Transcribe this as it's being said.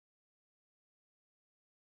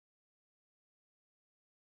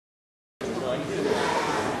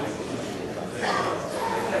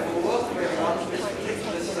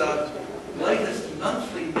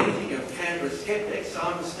Skeptics.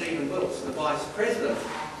 I'm Stephen Wilkes, the Vice President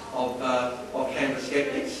of Canberra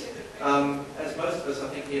Skeptics. As most of us, I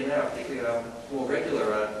think, here now, particularly our more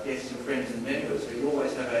regular guests and friends and members, we nearly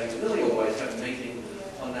always have a meeting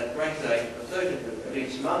on that great day, the 13th of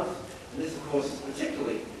each month. And this, of course, is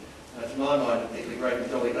particularly, to my mind, a particularly great and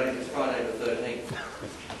jolly day. It's Friday the 13th,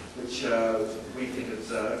 which we think is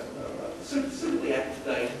suitably apt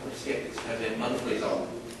today for skeptics to have their monthlies on.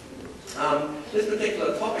 This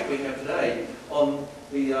particular topic we have today on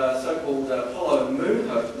the so-called Apollo Moon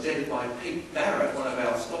Hoax, presented by Pete Barrett, one of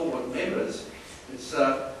our stalwart members. It's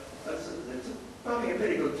probably a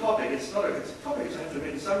pretty good topic. It's a topic which I have to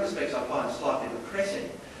admit, in some respects, I find slightly depressing,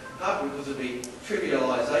 partly because of the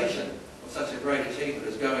trivialisation of such a great achievement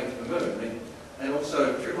as going to the moon, and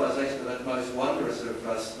also trivialisation of that most wondrous of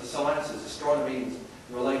the sciences, astronomy, and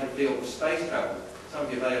the related field of space travel. Some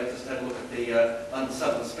of you may have just had a look at the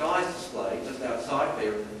Unsouthern Skies display just outside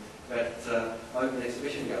there, that open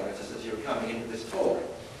exhibition going just as you were coming into this talk.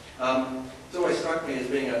 It's always struck me as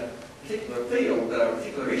being a particular field, a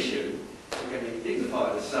particular issue, we're going to be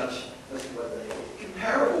dignified as such, as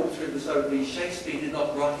comparable to the Shakespeare did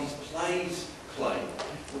not write his plays claim.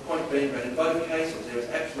 The point being that in both cases there is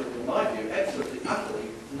absolutely, in my view, absolutely, utterly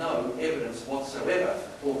no evidence whatsoever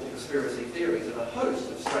for the conspiracy theories, and a host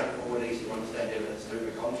of straightforward, easy to understand evidence to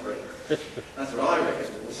the contrary. That's what I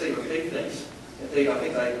reckon. We'll see what Pete thinks. Indeed, I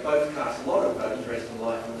think they both cast a lot of interest in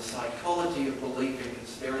light on the psychology of belief in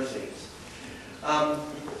conspiracies.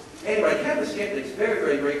 Anyway, Canberra Skeptics, very,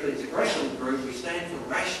 very briefly, it's a great little group. We stand for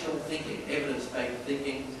rational thinking, evidence-based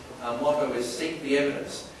thinking. Our motto is seek the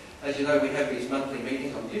evidence. As you know, we have these monthly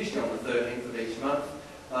meetings, usually on the 13th of each month,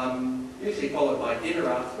 usually followed by dinner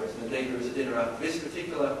afterwards, and indeed there is a dinner after this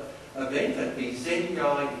particular event at the Zen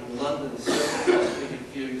Guy in London, certainly not to be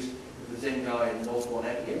confused with the Zen Guy in Northbourne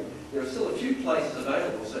Avenue. There are still a few places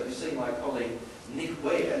available, so if you see my colleague Nick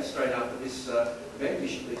Ware straight after this event, we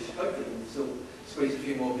should hopefully still squeeze a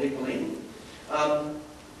few more people in.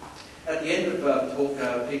 At the end of the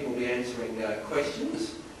talk, people will be answering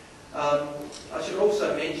questions. I should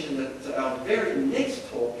also mention that our very next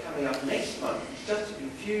talk coming up next month, just to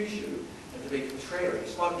confuse you and to be contrary,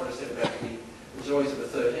 despite what I said about the joys of the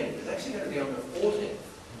 13th, is actually going to be on the 14th.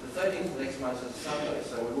 The 13th of next month is a Sunday,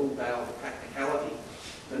 so we will bow to practicality.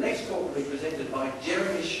 The next talk will be presented by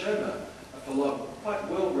Jeremy Shermer, a quite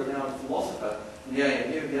world-renowned philosopher from the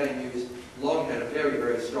ANU. The ANU has long had a very,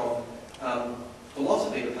 very strong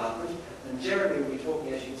philosophy department, and Jeremy will be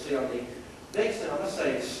talking, as you can see on the next, and I must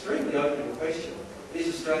say, extremely open question: is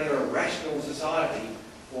Australia a rational society,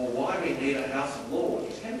 or why we need a House of Lords?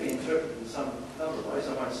 Which can be interpreted in some number of ways.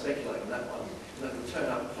 I won't speculate on that one. Let them turn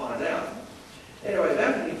up and find out. Anyway,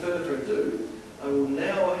 without any further ado, I will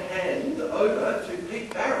now hand over to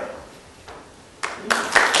Pete Barrett.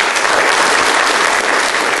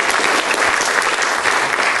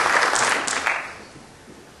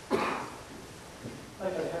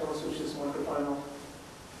 Okay, how do I switch this microphone on?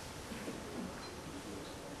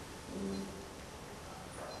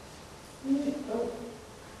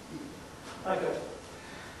 Okay.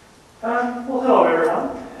 Well, hello everyone.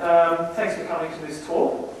 Thanks for coming to this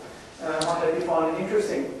talk. I hope you find it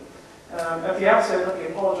interesting. At the outset, let me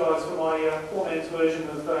apologise for my poor man's version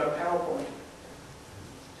of PowerPoint.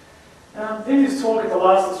 In his talk at the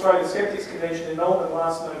last Australian Skeptics Convention in Melbourne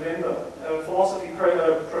last November, philosophy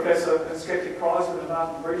professor and skeptic prize winner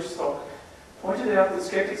Martin Bridgestock pointed out that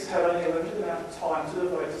skeptics had only a limited amount of time to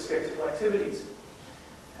devote to skeptical activities.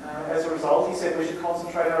 As a result, he said we should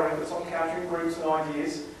concentrate our efforts on countering groups and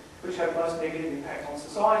ideas which have most negative impact on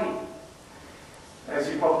society. As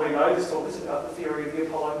you probably know, this talk is about the theory of the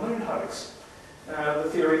Apollo Moon Hoax. The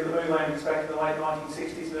theory that the moon landings back in the late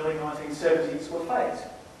 1960s and early 1970s were faked.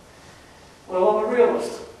 Well, I'm a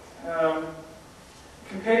realist.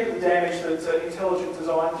 Compared to the damage that intelligent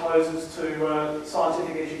design poses to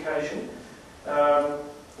scientific education,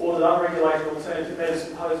 or that unregulated alternative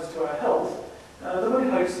medicine poses to our health, the moon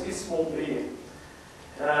hoax is small beer.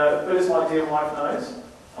 But as my dear wife knows,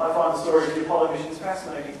 I find the story of the Apollo missions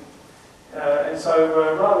fascinating. And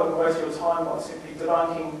so rather than waste your time by simply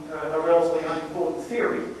debunking a relatively unimportant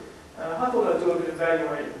theory, I thought I'd do a bit of value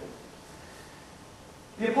adding.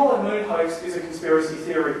 The Apollo Moon Hoax is a conspiracy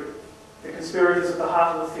theory. The conspirators at the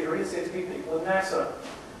heart of the theory are said to be people at NASA: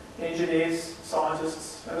 engineers,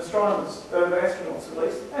 scientists and astronomers, astronauts at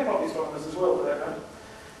least, and probably astronomers as well for that matter.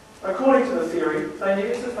 According to the theory, they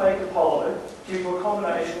needed to fake Apollo due to a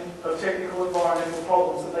combination of technical and environmental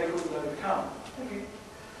problems that they couldn't overcome. Thank you.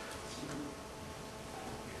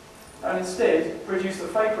 And instead produce a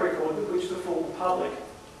fake record with which to fool the public.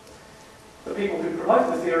 The people who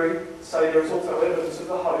promote the theory say there is also evidence of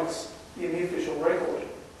the hoax in the official record.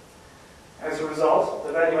 As a result, the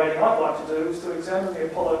evaluating I'd like to do is to examine the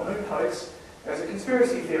Apollo Moon Hoax as a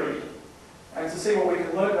conspiracy theory, and to see what we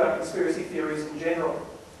can learn about conspiracy theories in general.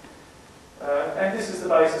 And this is the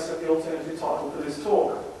basis of the alternative title for this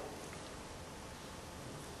talk.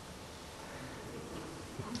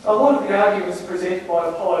 A lot of the arguments presented by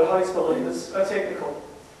Apollo hoax believers are technical,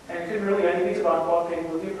 and can really only be debunked by people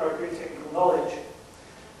with the appropriate technical knowledge.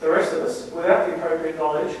 The rest of us, without the appropriate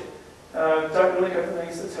knowledge, don't really have the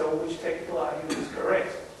means to tell which technical argument is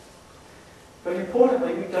correct. But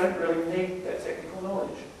importantly, we don't really need that technical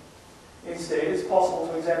knowledge. Instead, it's possible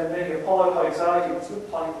to examine many Apollo hoax arguments with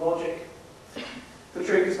plain logic. The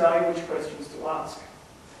trick is knowing which questions to ask.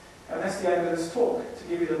 And that's the aim of this talk, to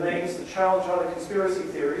give you the means to challenge other conspiracy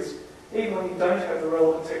theories, even when you don't have the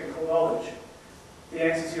relevant technical knowledge. The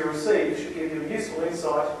answers you receive should give you a useful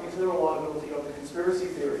insight into the reliability of the conspiracy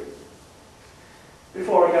theory.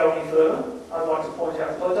 Before I go any further, I'd like to point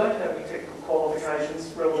out that I don't have any technical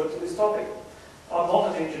qualifications relevant to this topic. I'm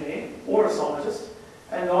not an engineer or a scientist,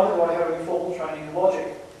 and neither do I have any formal training in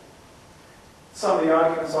logic. Some of the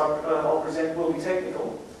arguments I'll present will be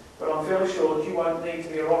technical, but I'm fairly sure that you won't need to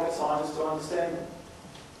be a rocket scientist to understand them.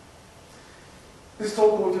 This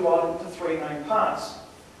talk will be divided into three main parts.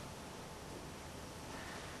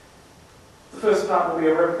 The first part will be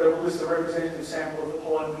a list of representative sample of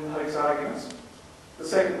Apollo Moon Hoax arguments. The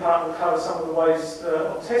second part will cover some of the ways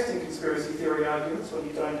of testing conspiracy theory arguments when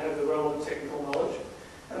you don't have the relevant technical knowledge.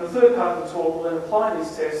 And the third part of the talk will then apply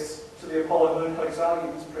these tests to the Apollo Moon Hoax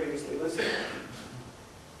arguments previously listed.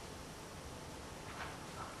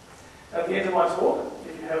 At the end of my talk,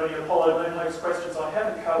 if you have any Apollo Moon Hoax questions I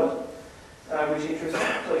haven't covered, which interest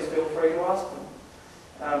you, please feel free to ask them.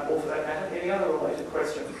 Or for that matter, any other related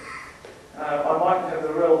question. I mightn't have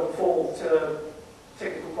the relevant formal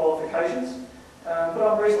technical qualifications, but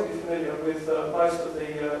I'm reasonably familiar with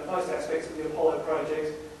most aspects of the Apollo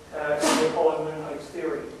project and the Apollo Moon Hoax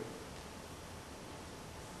theory.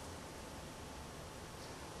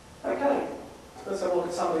 Okay, let's have a look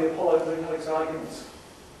at some of the Apollo Moon Hoax arguments.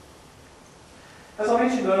 As I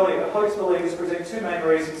mentioned earlier, hoax believers present two main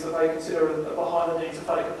reasons that they consider are behind the need to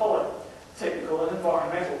fake Apollo: technical and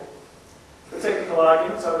environmental. The technical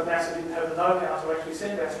arguments are that NASA didn't have the know-how to actually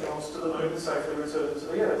send astronauts to the moon and safely return them to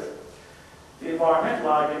the Earth. The environmental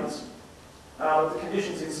arguments are that the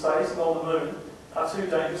conditions in space and on the moon are too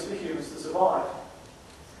dangerous for humans to survive.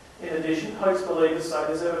 In addition, hoax believers say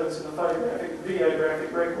there's evidence in the photographic and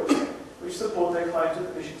videographic records which support their claims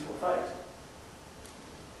that the missions were faked.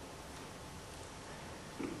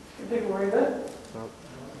 Can people read that?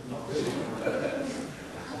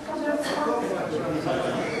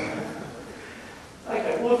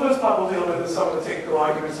 Okay, well, the first part will deal with some of the technical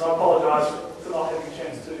arguments, and I apologise for not having a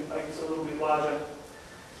chance to make this a little bit larger.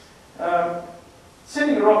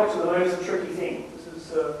 Sending a rocket to the moon is a tricky thing.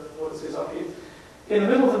 This is what it says up here. In the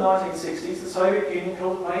middle of the 1960s, the Soviet Union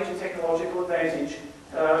held a major technological advantage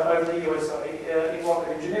over the USA in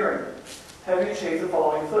rocket engineering, having achieved the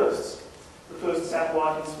following firsts: the first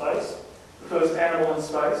satellite in space, the first animal in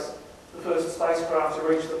space, the first spacecraft to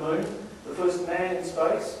reach the moon, the first man in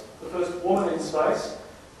space, the first woman in space,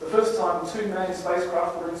 the first time two manned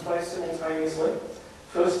spacecraft were in space simultaneously,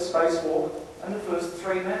 first spacewalk, and the first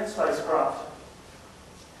three-man spacecraft.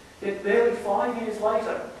 Yet barely 5 years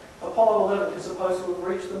later, Apollo 11 is supposed to have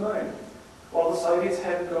reached the moon, while the Soviets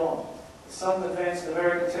hadn't gone. The sudden advance in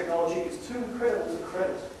American technology is too incredible to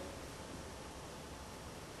credit.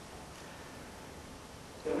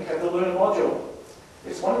 Then we have the lunar module.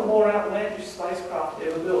 It's one of the more outlandish spacecraft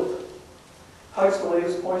ever built. Hoax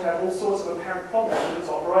believers point out all sorts of apparent problems with its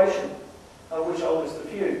operation, of which I'll list a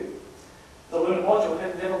few. The lunar module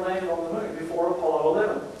had never landed on the moon before Apollo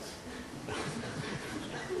 11.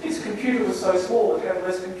 Its computer was so small it had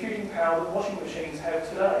less computing power than washing machines have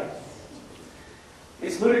today.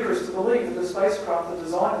 It's ludicrous to believe that the spacecraft that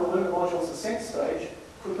designed the lunar module's ascent stage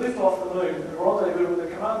could lift off the moon and rendezvous with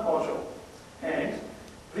the command module. And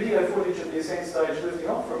video footage of the ascent stage lifting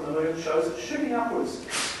off from the moon shows it shooting upwards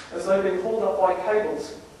as though being hauled up by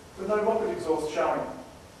cables, with no rocket exhaust showing.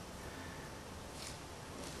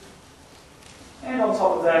 And on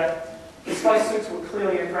top of that, the spacesuits were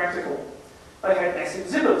clearly impractical. They had massive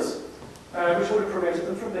zippers, which would have prevented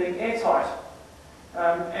them from being airtight.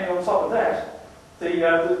 And on top of that,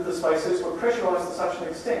 the spacesuits were pressurised to such an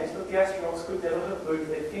extent that the astronauts could never have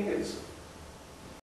moved their fingers.